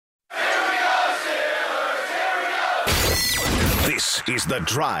This is The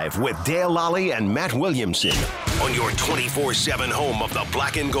Drive with Dale Lally and Matt Williamson on your 24/7 home of the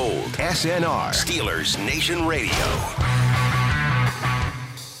black and gold. SNR, Steelers Nation Radio.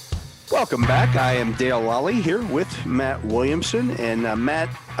 Welcome back. I am Dale Lally here with Matt Williamson. And Matt,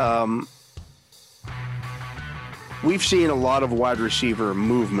 we've seen a lot of wide receiver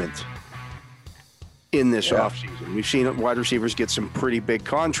movement in this offseason. We've seen wide receivers get some pretty big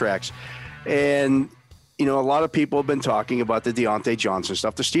contracts. And, you know, a lot of people have been talking about the Deontay Johnson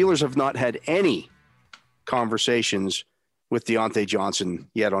stuff. The Steelers have not had any conversations with Deontay Johnson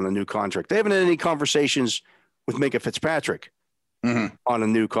yet on a new contract. They haven't had any conversations with Minkah Fitzpatrick on a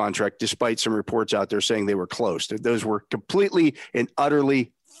new contract, despite some reports out there saying they were close. Those were completely and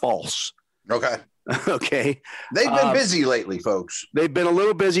utterly false. Okay. Okay. They've been busy lately, folks. They've been a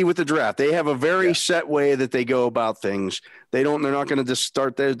little busy with the draft. They have a very set way that they go about things. They're not going to just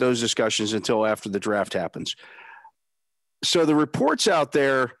start those discussions until after the draft happens. So the reports out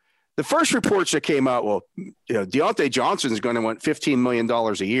there, the first reports that came out, well, you know, Deontay Johnson is going to want $15 million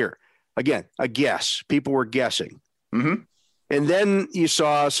a year. Again, a guess. People were guessing. Mm-hmm. And then you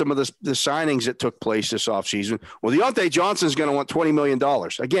saw some of the signings that took place this offseason. Well, Deontay Johnson is going to want $20 million.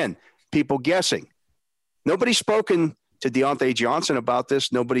 Again, people guessing. Nobody's spoken to Deontay Johnson about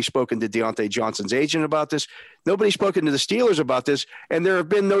this. Nobody's spoken to Deontay Johnson's agent about this. Nobody's spoken to the Steelers about this. And there have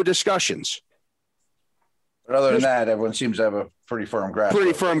been no discussions. But other than that, everyone seems to have a pretty firm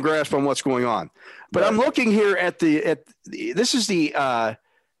grasp. On what's going on. But I'm looking here at this is the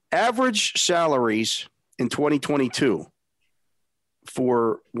average salaries in 2022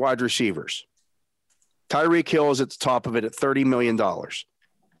 for wide receivers. Tyreek Hill is at the top of it at $30 million.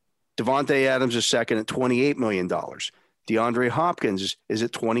 Devontae Adams is second at $28 million. DeAndre Hopkins is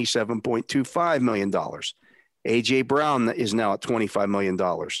at $27.25 million. A.J. Brown is now at $25 million.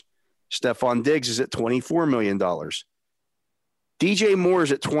 Stephon Diggs is at $24 million. DJ Moore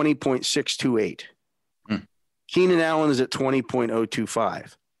is at $20.628. Keenan Allen is at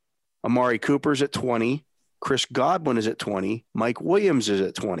 $20.025. Amari Cooper is at $20. Chris Godwin is at $20. Mike Williams is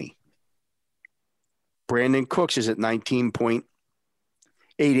at $20. Brandon Cooks is at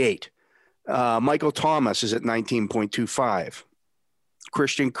 $19.88. Michael Thomas is at $19.25.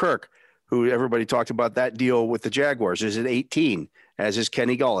 Christian Kirk, who everybody talked about that deal with the Jaguars, is at $18, as is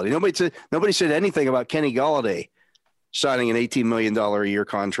Kenny Golladay. Nobody said anything about Kenny Golladay signing an $18 million a year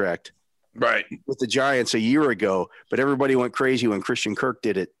contract with the Giants a year ago, but everybody went crazy when Christian Kirk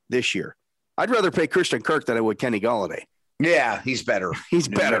did it this year. I'd rather pay Christian Kirk than I would Kenny Golladay. Yeah, he's better. He's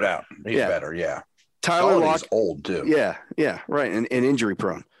better. No doubt. He's better, yeah. Tyler Lockett's old, too. Yeah, right, and injury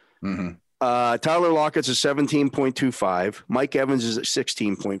prone. Mm-hmm. Tyler Lockett's at 17.25. Mike Evans is at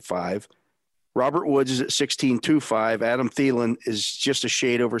 16.5. Robert Woods is at 16.25. Adam Thielen is just a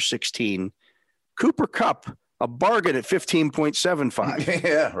shade over 16. Cooper Kupp, a bargain at 15.75.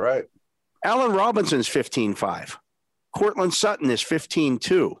 Yeah, right. Allen Robinson's 15.5. Cortland Sutton is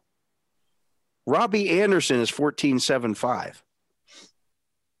 15.2. Robbie Anderson is 14.75.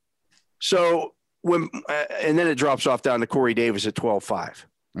 So and then it drops off down to Corey Davis at 12.5.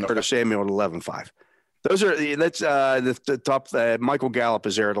 Curtis Samuel at 11.5. Those are the top. Michael Gallup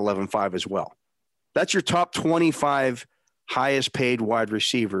is there at 11.5 as well. That's your top 25 highest paid wide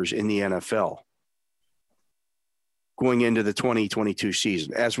receivers in the NFL going into the 2022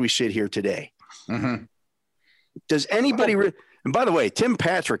 season as we sit here today. Mm-hmm. Does anybody? And by the way, Tim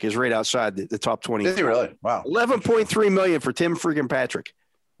Patrick is right outside the top 20. Is he really? Wow. $11.3 million for Tim freaking Patrick.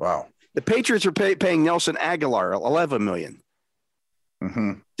 Wow. The Patriots are paying Nelson Aguilar $11 million.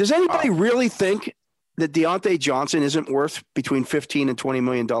 Mm-hmm. Does anybody really think that Deontay Johnson isn't worth between $15 and $20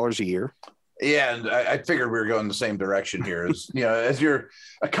 million a year? Yeah, and I figured we were going the same direction here.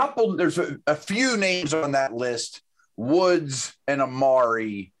 There's a few names on that list, Woods and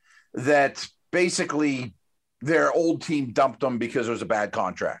Amari, that basically their old team dumped them because it was a bad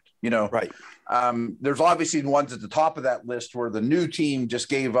contract, Right. There's obviously ones at the top of that list where the new team just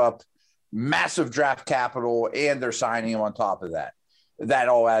gave up massive draft capital and they're signing them on top of that. That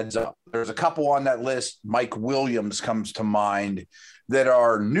all adds up. There's a couple on that list. Mike Williams comes to mind that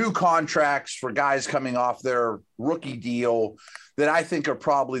are new contracts for guys coming off their rookie deal that I think are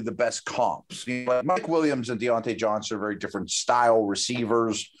probably the best comps. Mike Williams and Deontay Johnson are very different style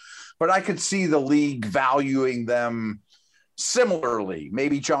receivers, but I could see the league valuing them similarly.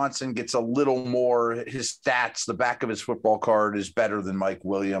 Maybe Johnson gets a little more. His stats, the back of his football card is better than Mike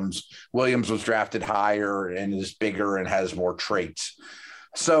Williams. Williams was drafted higher and is bigger and has more traits.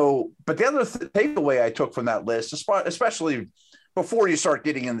 So, but the other takeaway I took from that list, especially before you start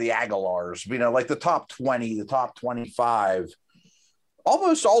getting in the Aguilars, like the top 20, the top 25,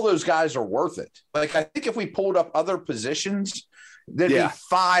 almost all those guys are worth it. Like, I think if we pulled up other positions, there'd be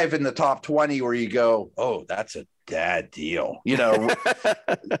 5 in the top 20 where you go, oh, that's a bad deal. You know,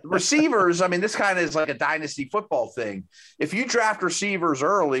 receivers, I mean, this kind of is like a dynasty football thing. If you draft receivers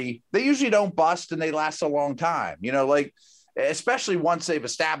early, they usually don't bust and they last a long time, you know, like, especially once they've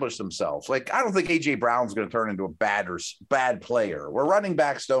established themselves. Like, I don't think A.J. Brown's going to turn into a bad player, where running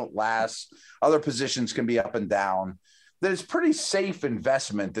backs don't last. Other positions can be up and down. That it's pretty safe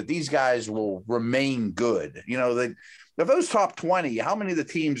investment that these guys will remain good. You know, of those top 20, how many of the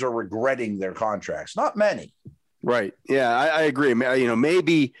teams are regretting their contracts? Not many. Right. Yeah, I agree. You know,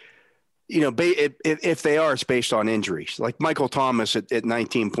 maybe, you know, if they are, it's based on injuries. Like Michael Thomas at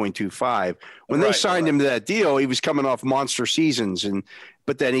 19.25. When they signed him to that deal, he was coming off monster seasons,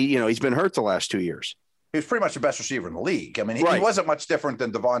 but then he's been hurt the last 2 years. He was pretty much the best receiver in the league. I mean, he wasn't much different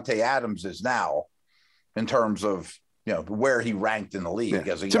than Devontae Adams is now in terms of, you know, where he ranked in the league.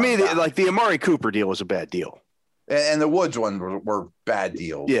 Yeah. To me, the Amari Cooper deal was a bad deal. And the Woods one were bad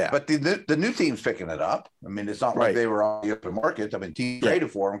deals. Yeah. But the new team's picking it up. I mean, it's not like they were on the open market. I mean, team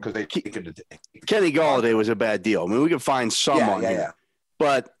traded for him because they could. Kenny Golladay was a bad deal. I mean, we could find someone here. Yeah.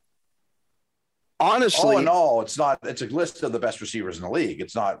 But honestly, all in all, it's a list of the best receivers in the league.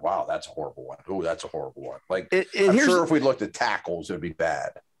 It's not, wow, that's a horrible one. Oh, that's a horrible one. Like, I'm sure if we looked at tackles, it would be bad.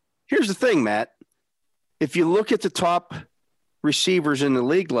 Here's the thing, Matt. If you look at the top receivers in the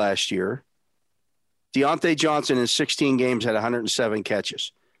league last year, Deontay Johnson in 16 games had 107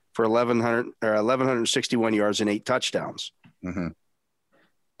 catches for 1,161 yards and 8 touchdowns. Mm-hmm.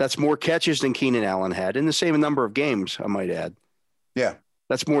 That's more catches than Keenan Allen had in the same number of games, I might add. Yeah.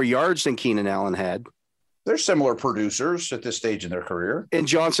 That's more yards than Keenan Allen had. They're similar producers at this stage in their career. And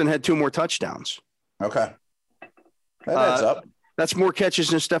Johnson had 2 more touchdowns. Okay. That adds up. That's more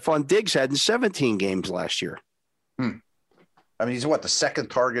catches than Stephon Diggs had in 17 games last year. I mean, he's the second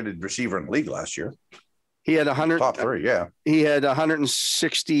targeted receiver in the league last year. He had top 3, yeah. He had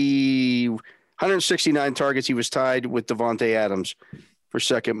 169 targets. He was tied with Devontae Adams for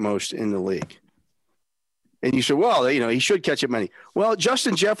second most in the league. And you said, well, he should catch it many. Well,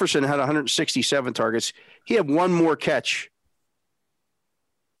 Justin Jefferson had 167 targets. He had 1 more catch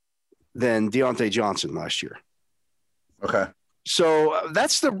than Deontay Johnson last year. Okay. So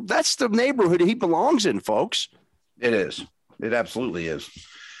that's the neighborhood he belongs in, folks. It is. It absolutely is.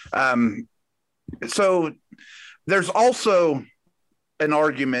 So there's also an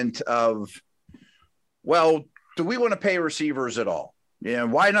argument of, well, do we want to pay receivers at all?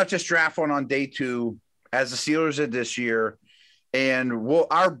 Why not just draft one on day 2 as the Steelers did this year? And we'll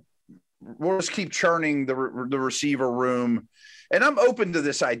just keep churning the receiver room. And I'm open to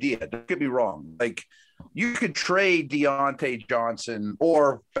this idea. Don't get me wrong. Like, you could trade Deontay Johnson,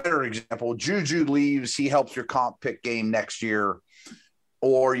 or better example, Juju leaves. He helps your comp pick game next year.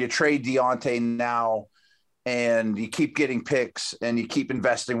 Or you trade Deontay now and you keep getting picks and you keep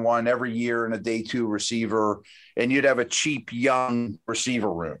investing one every year in a day 2 receiver, and you'd have a cheap young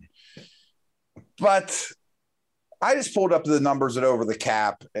receiver room. But I just pulled up the numbers at Over the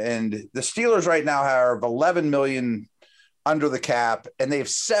Cap, and the Steelers right now have $11 million under the cap, and they have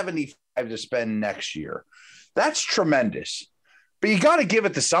 $75 to spend next year. That's tremendous. But you got to give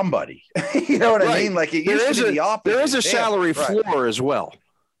it to somebody. You know what I mean? Like, it used to be the opposite. There is a salary floor as well.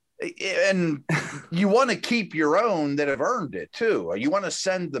 And you want to keep your own that have earned it too. You want to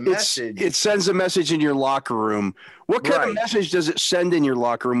send the message. It sends a message in your locker room. What kind of message does it send in your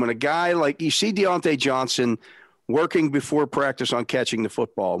locker room when a guy like, you see Deontay Johnson working before practice on catching the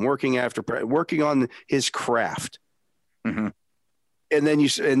football and working after working on his craft. Mm-hmm. And then you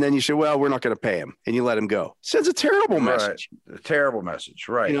say, well, we're not going to pay him, and you let him go. It sends a terrible message. A terrible message,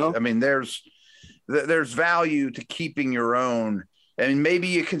 right? I mean, there's value to keeping your own, and maybe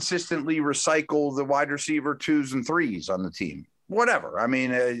you consistently recycle the wide receiver 2s and 3s on the team. Whatever. I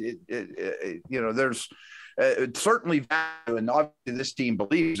mean, there's certainly value, and obviously this team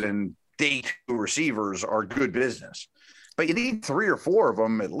believes in day 2 receivers are good business, but you need 3 or 4 of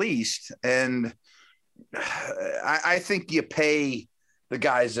them at least, and I think you pay the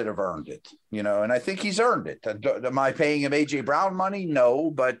guys that have earned it, and I think he's earned it. Am I paying him A.J. Brown money?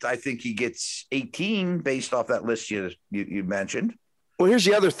 No, but I think he gets 18 based off that list you mentioned. Well, here's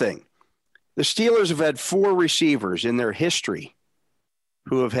the other thing. The Steelers have had 4 receivers in their history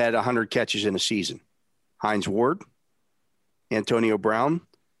who have had 100 catches in a season. Hines Ward, Antonio Brown,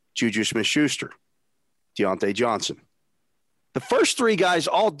 Juju Smith-Schuster, Deontay Johnson. The first 3 guys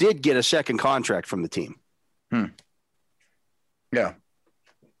all did get a second contract from the team. Yeah.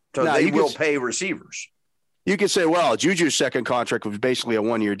 So now, they will pay receivers. You could say, well, Juju's second contract was basically a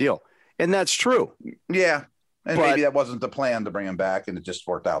 1-year deal. And that's true. Yeah. And maybe that wasn't the plan to bring him back, and it just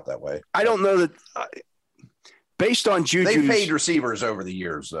worked out that way. I don't know that based on Juju's. They paid receivers over the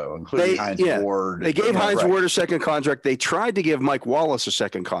years, though, including Hines Ward. They gave Hines Ward a second contract. They tried to give Mike Wallace a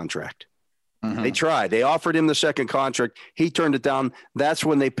second contract. Mm-hmm. They tried. They offered him the second contract. He turned it down. That's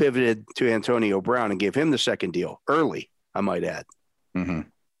when they pivoted to Antonio Brown and gave him the second deal early, I might add. Mm-hmm.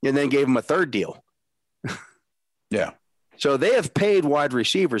 And then gave him a third deal. Yeah. So they have paid wide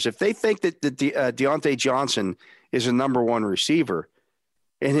receivers. If they think that Deontay Johnson is a number one receiver,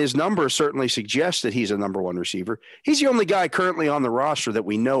 and his number certainly suggests that he's a number one receiver, he's the only guy currently on the roster that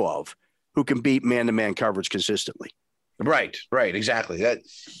we know of who can beat man-to-man coverage consistently. Right, exactly. That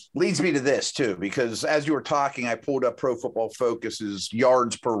leads me to this too, because as you were talking, I pulled up Pro Football Focus's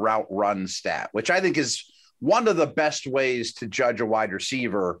yards per route run stat, which I think is one of the best ways to judge a wide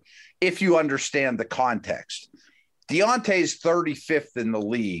receiver if you understand the context. Deontay's 35th in the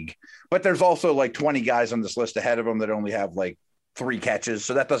league, but there's also like 20 guys on this list ahead of him that only have like 3 catches,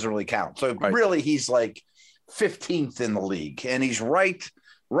 so that doesn't really count. So really, he's like 15th in the league, and he's right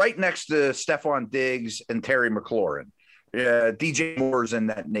next to Stephon Diggs and Terry McLaurin. DJ Moore's in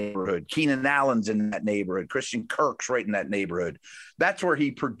that neighborhood. Keenan Allen's in that neighborhood. Christian Kirk's right in that neighborhood. That's where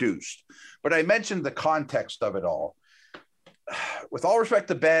he produced. But I mentioned the context of it all. With all respect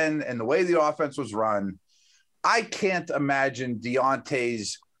to Ben and the way the offense was run, I can't imagine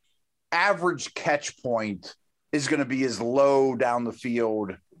Deontay's average catch point is going to be as low down the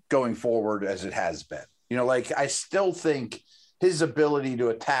field going forward as it has been. Like I still think his ability to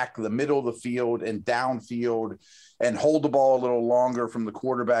attack the middle of the field and downfield and hold the ball a little longer from the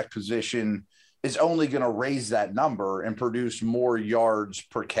quarterback position is only going to raise that number and produce more yards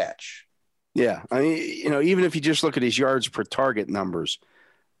per catch. Yeah. I mean, even if you just look at his yards per target numbers,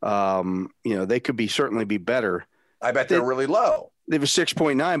 they could certainly be better. I bet they're really low. They have a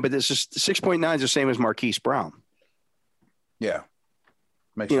 6.9, but this is 6.9 is the same as Marquise Brown. Yeah.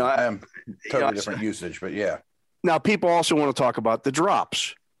 Makes totally different usage, but yeah. Now, people also want to talk about the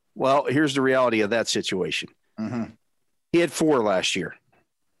drops. Well, here's the reality of that situation. Mm-hmm. He had 4 last year.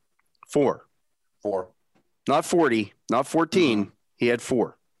 4. Not 40, not 14. Mm-hmm. He had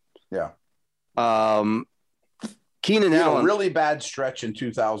 4. Yeah. Keenan Allen. A really bad stretch in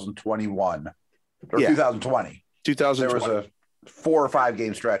 2021 or 2020. 2020. There was a 4 or 5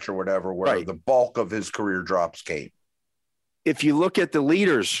 game stretch or whatever where the bulk of his career drops came. If you look at the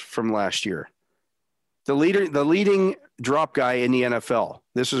leaders from last year, the leading drop guy in the NFL,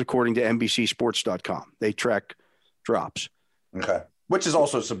 this is according to NBCSports.com. They track drops. Okay. Which is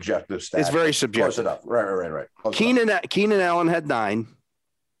also subjective stat. It's very subjective. Close enough. Right. Keenan Allen had 9.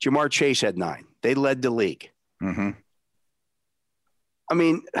 Jamar Chase had 9. They led the league. Mm-hmm. I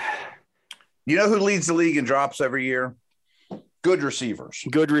mean, you know who leads the league in drops every year? Good receivers.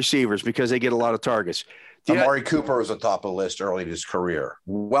 Good receivers because they get a lot of targets. Amari Cooper was atop of the list early in his career.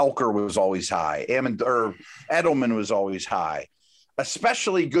 Welker was always high. Edelman was always high.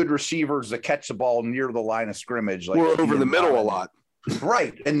 Especially good receivers that catch the ball near the line of scrimmage. Like we're over the middle a lot.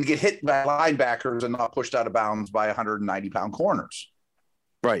 Right. And get hit by linebackers and not pushed out of bounds by 190-pound corners.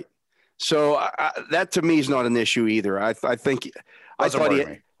 Right. So that to me is not an issue either. I thought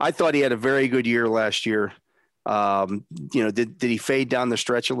he had a very good year last year. Did he fade down the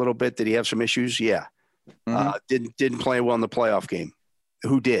stretch a little bit? Did he have some issues? Yeah. Mm-hmm. Didn't play well in the playoff game.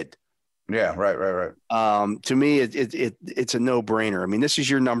 Who did? Yeah, right. To me, it's a no-brainer. I mean, this is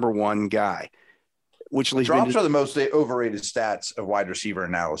your number one guy, which leads drops are the most overrated stats of wide receiver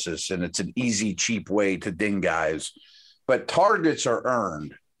analysis, and it's an easy, cheap way to ding guys. But targets are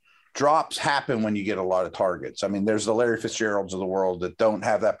earned. Drops happen when you get a lot of targets. I mean, there's the Larry Fitzgeralds of the world that don't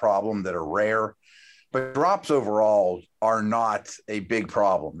have that problem, that are rare. But drops overall are not a big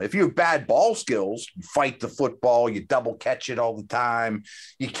problem. If you have bad ball skills, you fight the football, you double catch it all the time,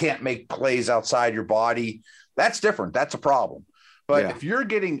 you can't make plays outside your body, that's different. That's a problem. But if you're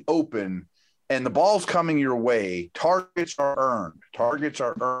getting open and the ball's coming your way, targets are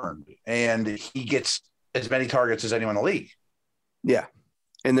earned. And he gets as many targets as anyone in the league. Yeah.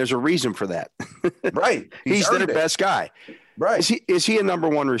 And there's a reason for that. Right. He's their best guy. Right. Is he a number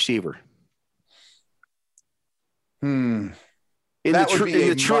one receiver? In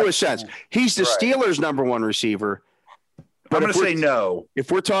the truest sense, he's the Steelers' number one receiver. But I'm going to say no. If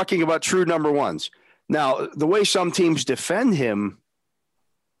we're talking about true number ones. Now, the way some teams defend him,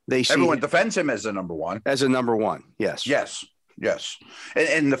 everyone defends him as a number one. As a number one, yes. Yes.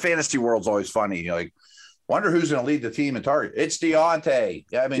 And the fantasy world's always funny. Like, wonder who's going to lead the team in target. It's Deontay.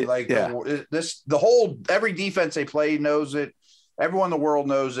 I mean, every defense they play knows it. Everyone in the world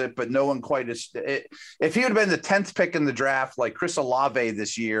knows it, but no one quite is. If he would have been the 10th pick in the draft, like Chris Olave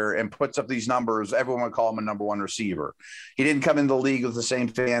this year, and puts up these numbers, everyone would call him a number one receiver. He didn't come into the league with the same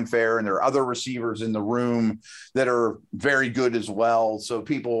fanfare, and there are other receivers in the room that are very good as well. So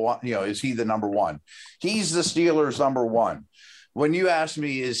people want, is he the number one? He's the Steelers' number one. When you ask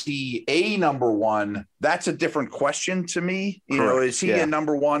me, is he a number one? That's a different question to me. Is he a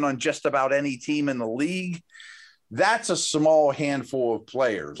number one on just about any team in the league? That's a small handful of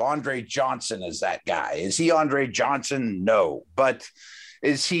players. Andre Johnson is that guy. Is he Andre Johnson? No. But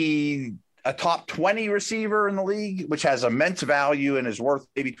is he a top 20 receiver in the league, which has immense value and is worth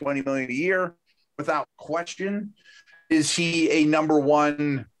maybe $20 million a year? Without question. Is he a number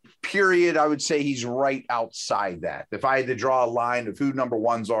one, period? I would say he's right outside that. If I had to draw a line of who number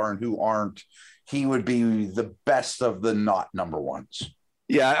ones are and who aren't, he would be the best of the not number ones.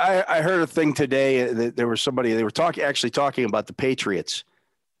 Yeah, I heard a thing today that there was somebody, they were actually talking about the Patriots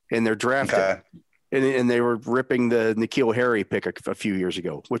and their draft. Okay. And they were ripping the N'Keal Harry pick a few years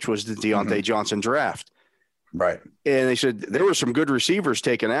ago, which was the Deontay Johnson draft. Right. And they said there were some good receivers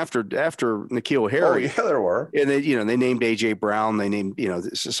taken after N'Keal Harry. Oh, yeah, there were. And they named A.J. Brown. They named,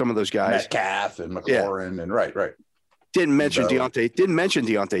 some of those guys. Metcalf and McLaurin and right. Didn't mention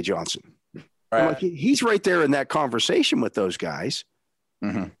Deontay Johnson. Right. Like, he's right there in that conversation with those guys.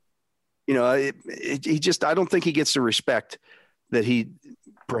 Mm-hmm. He just, I don't think he gets the respect that he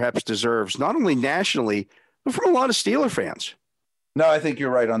perhaps deserves, not only nationally, but from a lot of Steeler fans. No, I think you're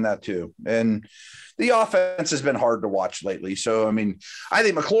right on that too. And the offense has been hard to watch lately. So, I mean, I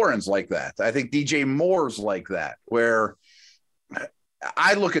think McLaurin's like that. I think DJ Moore's like that, where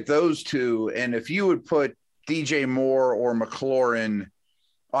I look at those two, and if you would put DJ Moore or McLaurin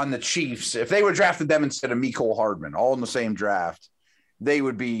on the Chiefs, if they would drafted them instead of Mecole Hardman, all in the same draft, they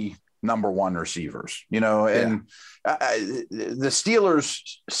would be number one receivers, and the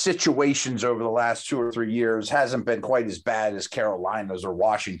Steelers' situations over the last 2 or 3 years hasn't been quite as bad as Carolina's or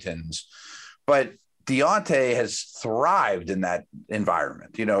Washington's, but Deontay has thrived in that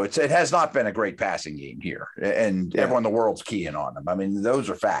environment. It has not been a great passing game here, and everyone in the world's keying on him. I mean,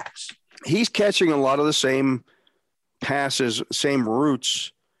 those are facts. He's catching a lot of the same passes, same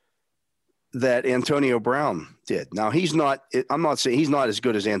routes that Antonio Brown did. Now I'm not saying he's not as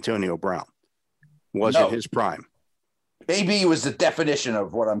good as Antonio Brown was in his prime. AB was the definition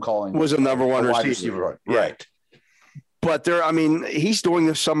of what I'm calling was a number one receiver. Right. But he's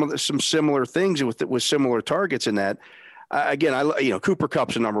doing some similar things with similar targets in that. Cooper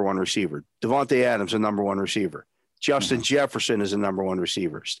Kupp's a number one receiver. Devontae Adams a number one receiver. Justin Jefferson is a number one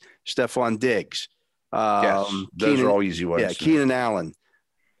receiver. Stephon Diggs. Those are all easy ones. Yeah, Keenan Allen.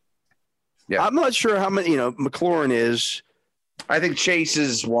 Yeah. I'm not sure how many, McLaurin is. I think Chase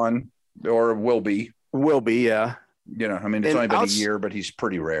is one or will be. Will be, yeah. It's only been a year, but he's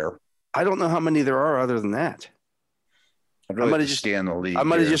pretty rare. I don't know how many there are other than that. I'd really just scan the league. I'm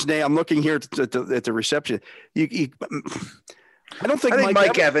looking here at the reception. I don't think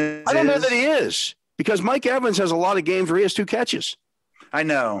Mike Evans. I don't know that he is, because Mike Evans has a lot of games where he has 2 catches. I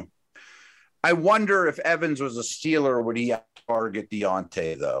know. I wonder if Evans was a Steeler, would he target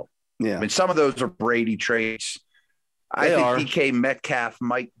Deontay though? Yeah. I mean, some of those are Brady traits. I think DK Metcalf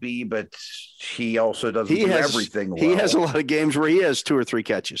might be, but he also doesn't do everything well. He has a lot of games where he has 2 or 3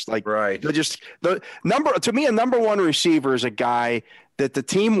 catches. Right. To me, a number one receiver is a guy that the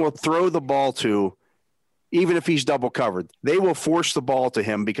team will throw the ball to, even if he's double covered. They will force the ball to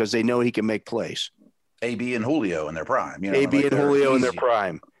him because they know he can make plays. AB and Julio in their prime. AB and Julio in their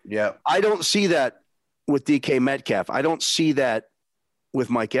prime. Yeah. I don't see that with DK Metcalf. I don't see that with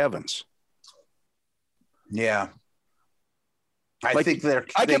Mike Evans. Yeah. I think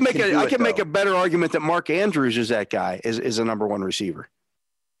I can make a better argument that Mark Andrews is that guy, is a number one receiver.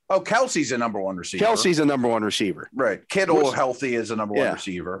 Oh, Kelsey's a number one receiver. Right. Kittle healthy is a number one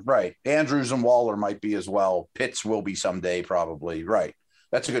receiver. Right. Andrews and Waller might be as well. Pitts will be someday probably. Right.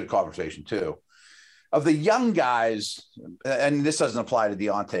 That's a good conversation too. Of the young guys, and this doesn't apply to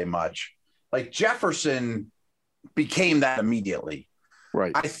Deontay much, like Jefferson became that immediately.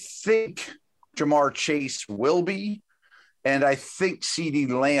 Right. I think Jamar Chase will be, and I think CeeDee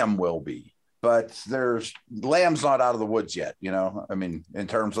Lamb will be, but Lamb's not out of the woods yet. I mean, in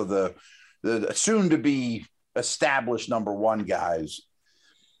terms of the soon to be established number one guys.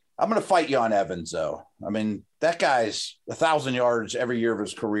 I'm going to fight you on Evans though. I mean, that guy's 1,000 yards every year of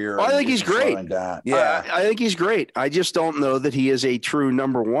his career. Well, I think he's great. Yeah. I think he's great. I just don't know that he is a true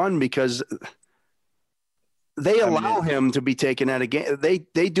number one, because they allow him to be taken out of game.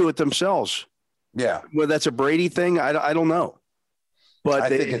 They do it themselves. Yeah. Well, that's a Brady thing. I don't know, but I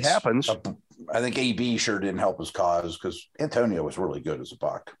think it happens. I think AB sure didn't help his cause because Antonio was really good as a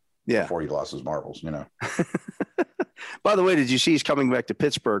Buck. Yeah. Before he lost his marbles, By the way, did you see he's coming back to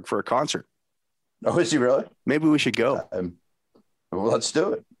Pittsburgh for a concert? Oh, is he really? Maybe we should go. Well, let's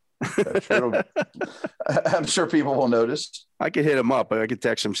do it. I'm sure people will notice. I could hit him up. I could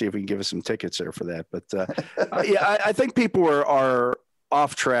text him, see if we can give us some tickets there for that. But yeah, I think people are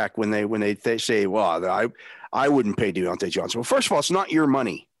off track when they say, well, I wouldn't pay Diontae Johnson. Well, first of all, it's not your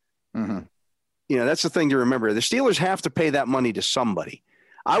money. Mm-hmm. That's the thing to remember. The Steelers have to pay that money to somebody.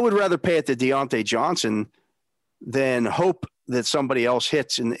 I would rather pay it to Diontae Johnson than hope that somebody else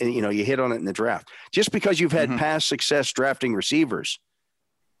hits and you hit on it in the draft. Just because you've had past success drafting receivers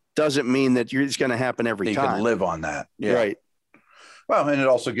doesn't mean that it's going to happen every time. You can live on that. Yeah. Right. Well, and it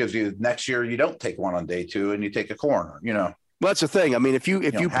also gives you next year, you don't take one on day 2 and you take a corner, Well, that's the thing. I mean, if you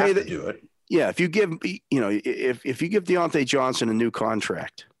pay do it. Yeah. If you give, if you give Diontae Johnson a new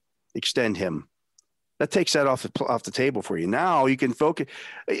contract, extend him, that takes that off the table for you. Now you can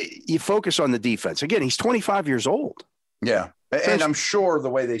focus on the defense. Again, he's 25 years old. Yeah. And I'm sure the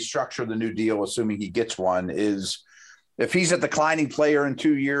way they structure the new deal, assuming he gets one, is if he's a declining player in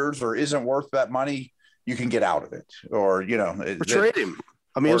 2 years or isn't worth that money, you can get out of it or, trade him.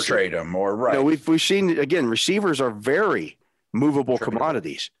 I mean, trade him or right. We've seen, again, receivers are very movable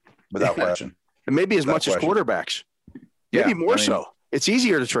commodities. Without question. And maybe as much as quarterbacks. Maybe more so. It's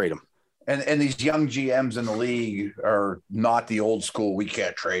easier to trade them. And these young GMs in the league are not the old school. We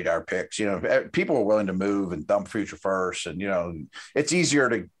can't trade our picks. People are willing to move and dump future first. And, it's easier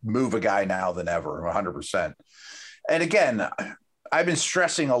to move a guy now than ever, 100%. And again, I've been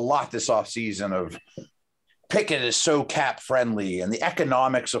stressing a lot this offseason of Pickett is so cap friendly and the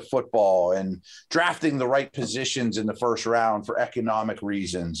economics of football and drafting the right positions in the first round for economic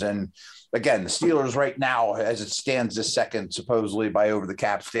reasons. And again, the Steelers right now, as it stands this second, supposedly by over the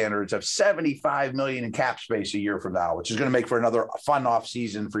cap standards, have $75 million in cap space a year from now, which is going to make for another fun off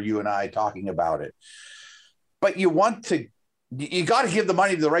season for you and I talking about it. But you got to give the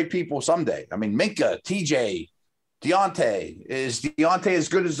money to the right people someday. I mean, Minkah, TJ, Diontae. Is Diontae as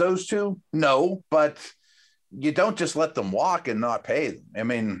good as those two? No, but you don't just let them walk and not pay them. I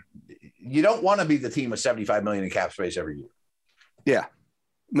mean, you don't want to be the team with $75 million in cap space every year. Yeah.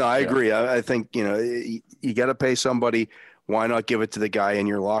 No, I agree. I think, you got to pay somebody. Why not give it to the guy in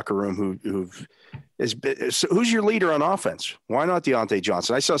your locker room who's your leader on offense? Why not Diontae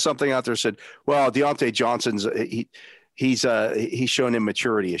Johnson? I saw something out there that said, well, Diontae Johnson's he's shown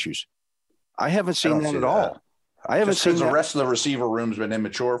immaturity issues. I haven't seen that at all. I haven't seen the rest of the receiver room's been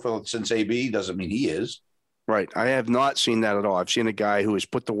immature since AB doesn't mean he is. Right. I have not seen that at all. I've seen a guy who has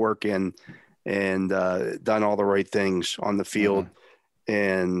put the work in and done all the right things on the field. Mm-hmm.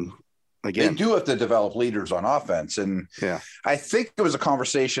 And again, they do have to develop leaders on offense. And I think there was a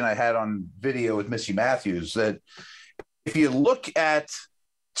conversation I had on video with Missy Matthews that if you look at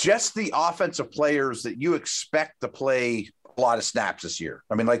just the offensive players that you expect to play a lot of snaps this year,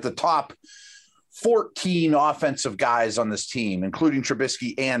 I mean, like the top 14 offensive guys on this team, including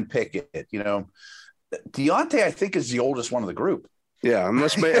Trubisky and Pickett, Diontae, I think, is the oldest one of the group. Yeah,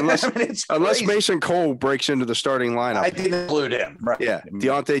 unless Mason Cole breaks into the starting lineup. I didn't include him. Right. Yeah,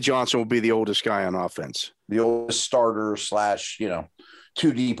 Diontae Johnson will be the oldest guy on offense. The oldest starter /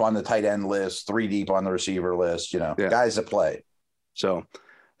 2 deep on the tight end list, 3 deep on the receiver list, guys that play. So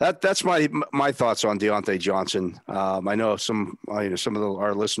that's my thoughts on Diontae Johnson. I know some of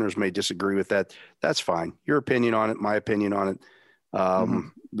our listeners may disagree with that. That's fine. Your opinion on it, my opinion on it.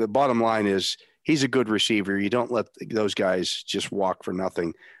 The bottom line is, he's a good receiver. You don't let those guys just walk for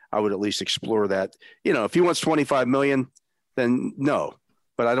nothing. I would at least explore that. If he wants $25 million, then no.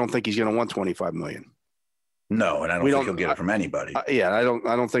 But I don't think he's going to want $25 million. No, and I don't think he'll get it from anybody. I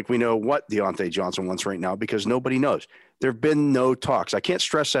don't think we know what Diontae Johnson wants right now because nobody knows. There have been no talks. I can't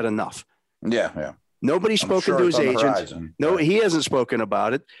stress that enough. Yeah. Nobody's spoken to his agent. No, he hasn't spoken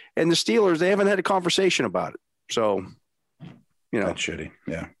about it. And the Steelers, they haven't had a conversation about it. So, that's shitty.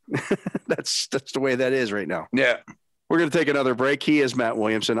 Yeah. that's the way that is right now. Yeah. We're going to take another break. He is Matt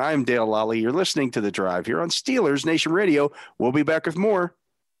Williamson. I'm Dale Lally. You're listening to The Drive here on Steelers Nation Radio. We'll be back with more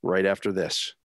right after this.